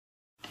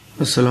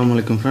Assalamu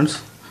alaikum friends,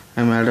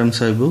 I am Adam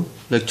Saibu,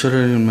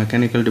 lecturer in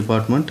mechanical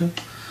department.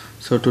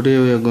 So today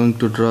we are going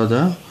to draw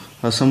the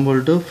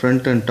assembled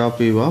front and top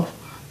view of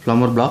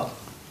plumber block.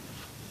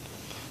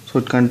 So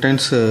it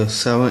contains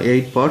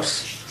 8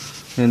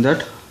 parts. In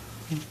that,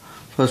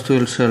 first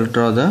we shall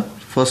draw the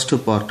first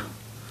part,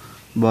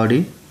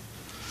 body.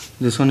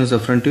 This one is the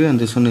front view and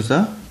this one is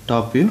the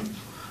top view.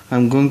 I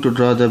am going to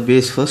draw the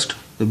base first.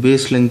 The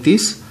base length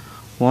is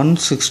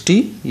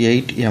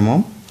 168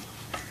 mm.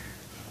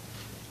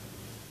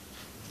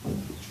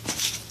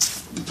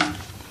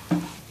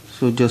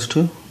 So just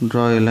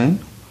draw a line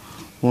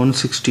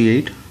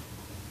 168.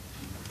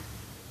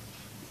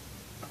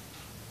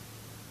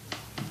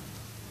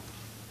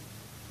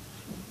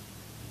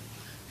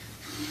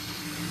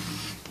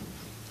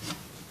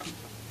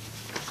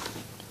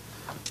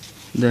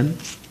 Then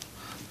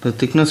the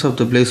thickness of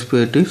the base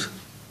plate is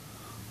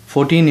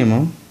 14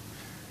 mm.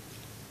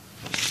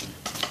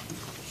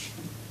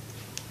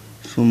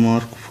 So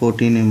mark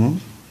 14 mm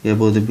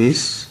above the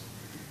base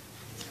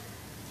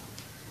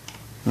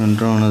and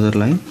draw another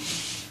line.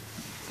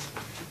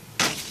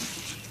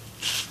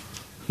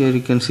 Here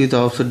you can see the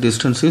offset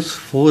distance is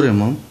 4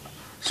 mm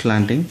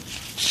slanting.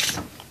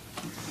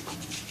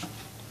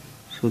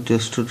 So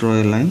just to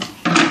draw a line,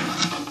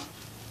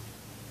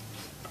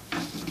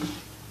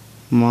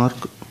 mark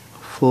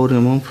 4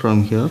 mm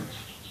from here.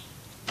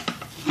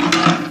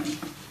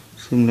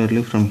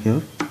 Similarly from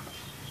here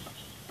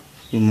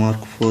you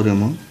mark 4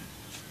 mm.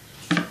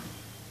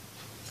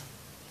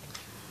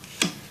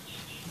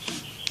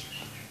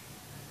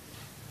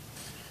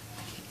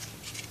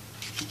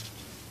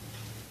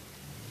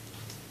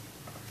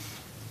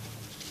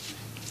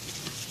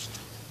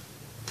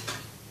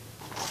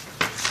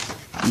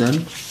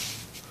 Then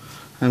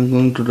I am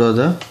going to draw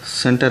the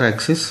center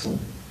axis.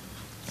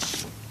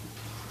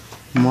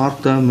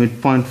 Mark the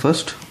midpoint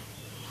first.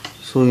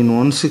 So in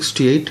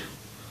 168,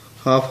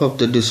 half of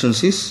the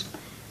distance is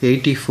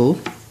 84.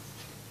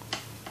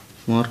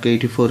 Mark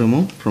 84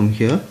 mm from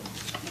here.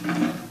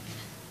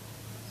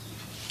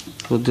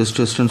 So this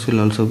distance will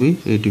also be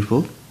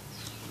 84.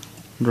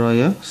 Draw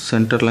a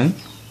center line.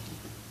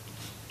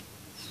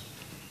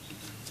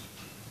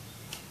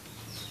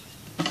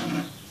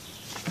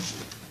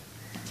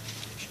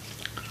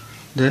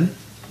 Then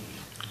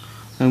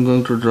I am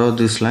going to draw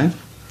this line.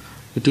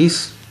 It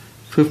is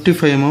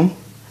 55 mm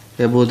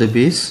above the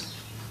base.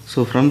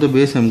 So from the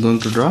base I am going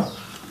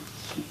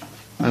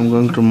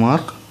to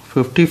mark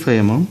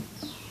 55 mm.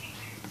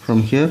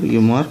 From here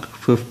you mark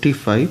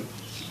 55.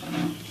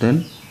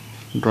 Then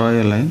draw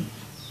a line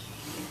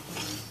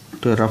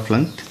to a rough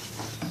length.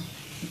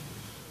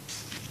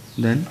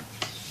 Then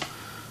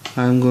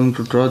I am going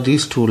to draw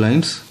these two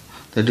lines.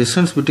 The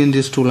distance between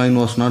these two lines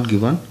was not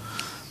given,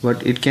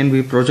 but it can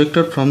be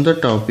projected from the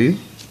top view.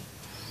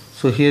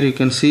 So here you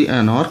can see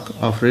an arc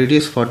of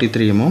radius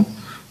 43 mm,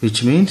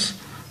 which means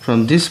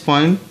from this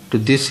point to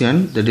this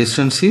end the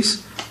distance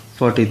is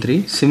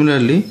 43.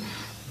 Similarly,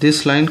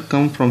 this line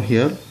come from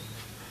here.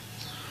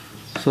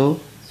 So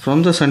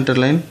from the center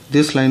line,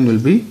 this line will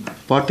be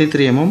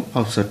 43 mm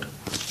offset.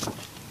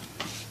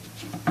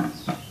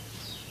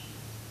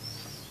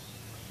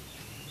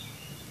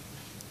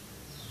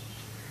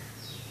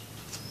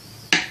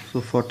 So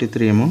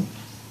 43 mm.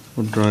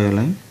 Would draw a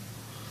line.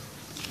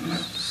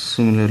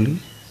 Similarly,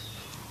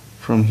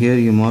 from here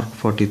you mark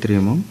 43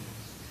 mm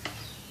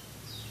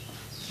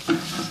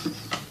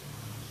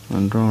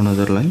and draw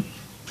another line.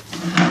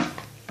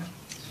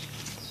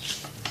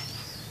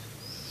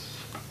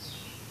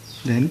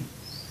 Then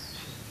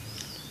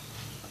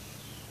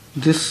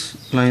this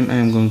line I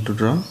am going to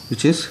draw,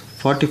 which is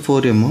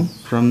 44 mm.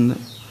 From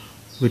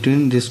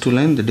between these two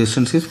lines the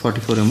distance is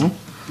 44 mm.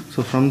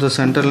 So from the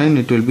center line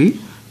it will be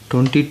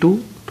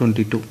 22.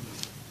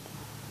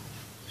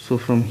 So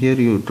from here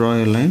you draw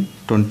a line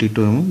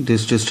 22 mm.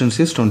 This distance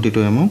is 22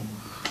 mm.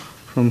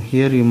 From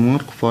here you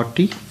mark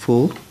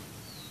 44.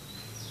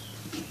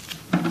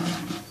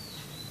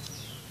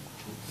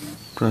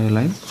 Draw a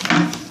line.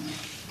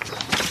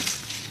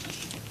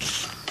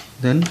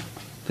 Then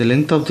the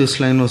length of this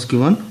line was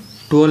given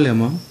 12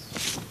 mm.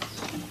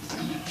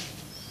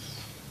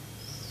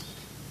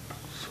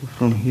 So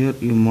from here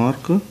you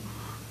mark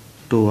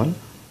 12.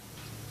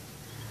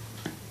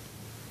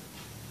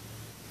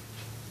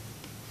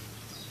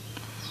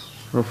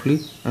 Roughly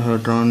I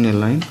have drawn a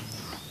line.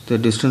 The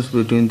distance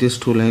between these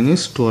two lines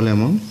is 12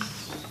 mm.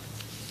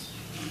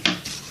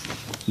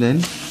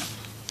 Then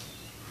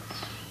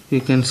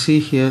you can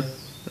see here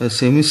a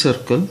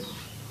semicircle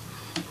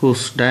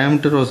whose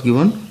diameter was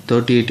given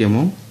 38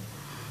 mm.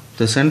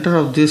 The center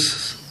of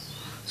this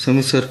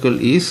semicircle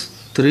is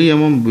 3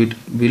 mm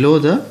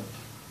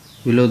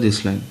below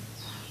this line.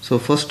 So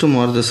first to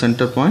mark the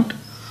center point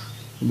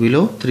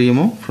below 3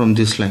 mm from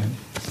this line.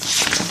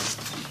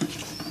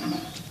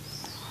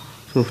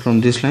 So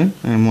from this line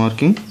I am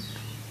marking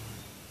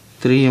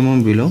 3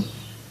 mm below.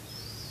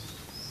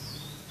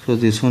 So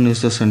this one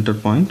is the center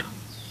point.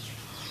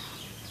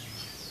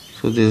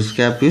 So this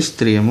gap is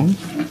 3 mm.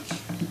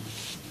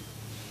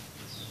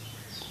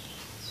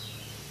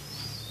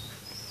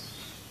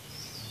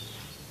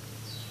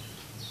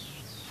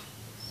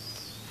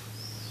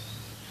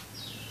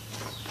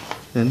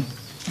 Then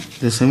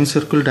the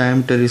semicircle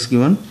diameter is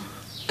given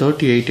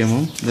 38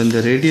 mm. Then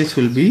the radius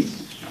will be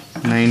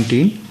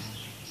 19.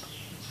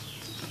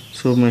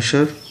 So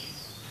measure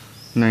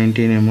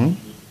 19 mm.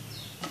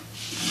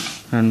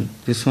 And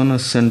this one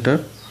is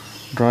center.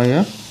 Draw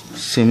a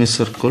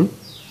semicircle.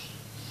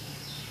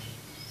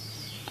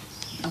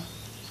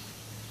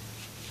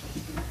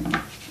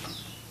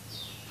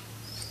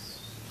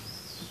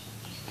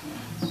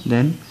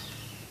 Then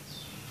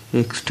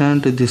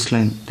extend this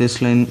line.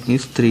 This line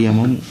is 3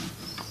 mm.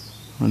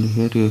 And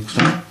here you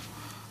extend.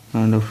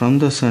 And from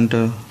the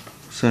center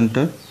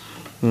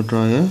you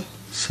draw a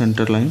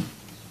center line.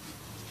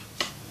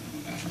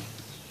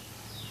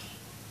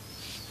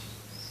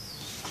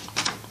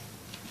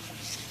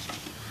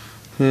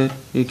 Here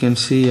you can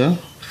see a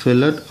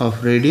fillet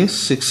of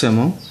radius 6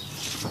 mm.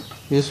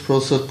 Use pro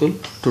circle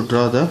to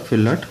draw the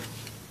fillet.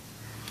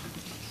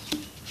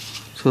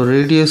 So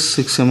radius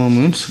 6 mm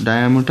means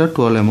diameter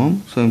 12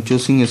 mm. So I am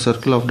choosing a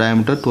circle of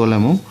diameter 12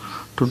 mm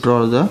to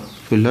draw the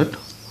fillet.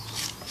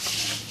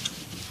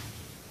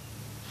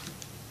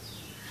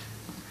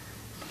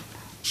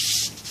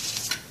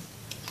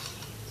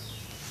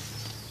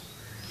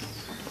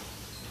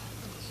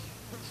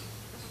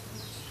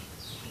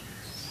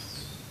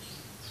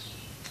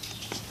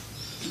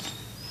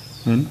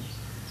 And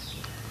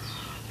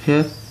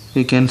here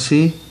we can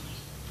see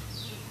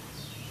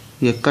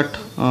a cut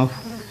of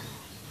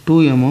 2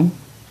 mm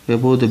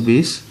above the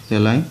base, a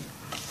line.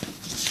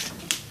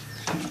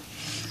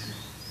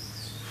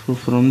 So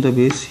from the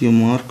base you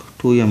mark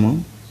 2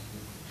 mm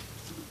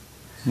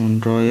and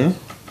draw a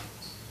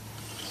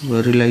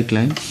very light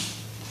line.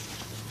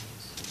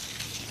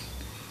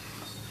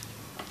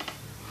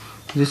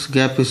 This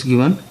gap is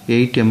given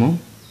 8 mm,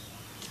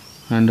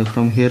 and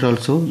from here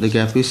also the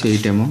gap is 8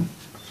 mm.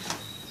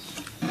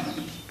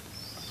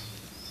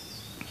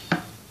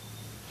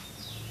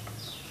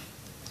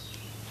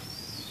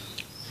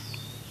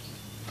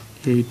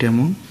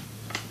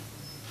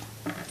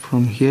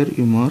 From here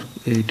you mark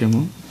 8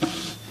 mm.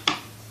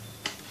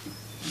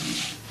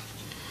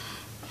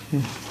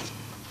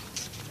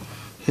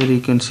 Here you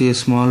can see a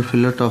small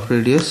fillet of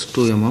radius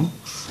 2 mm.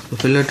 The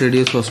fillet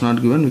radius was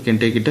not given, we can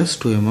take it as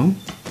 2 mm.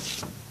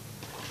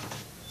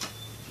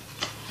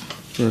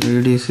 The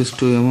radius is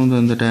 2 mm,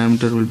 then the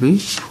diameter will be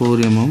 4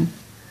 mm.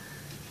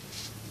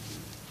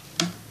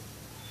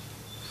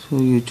 So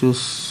you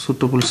choose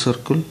suitable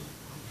circle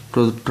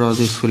to draw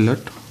this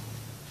fillet.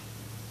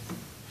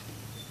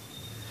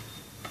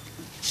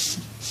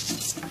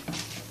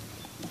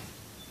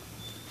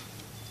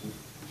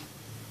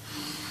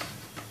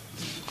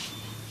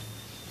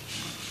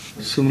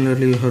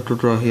 Similarly you have to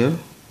draw here,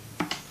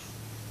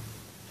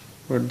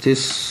 but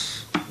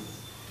this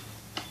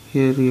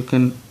here you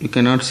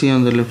cannot see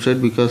on the left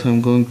side because I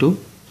am going to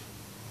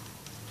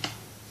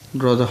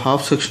draw the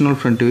half sectional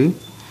front view.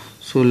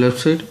 So left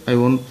side I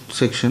want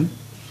section.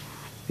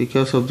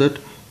 Because of that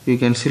you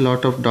can see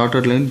lot of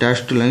dotted line,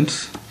 dashed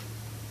lines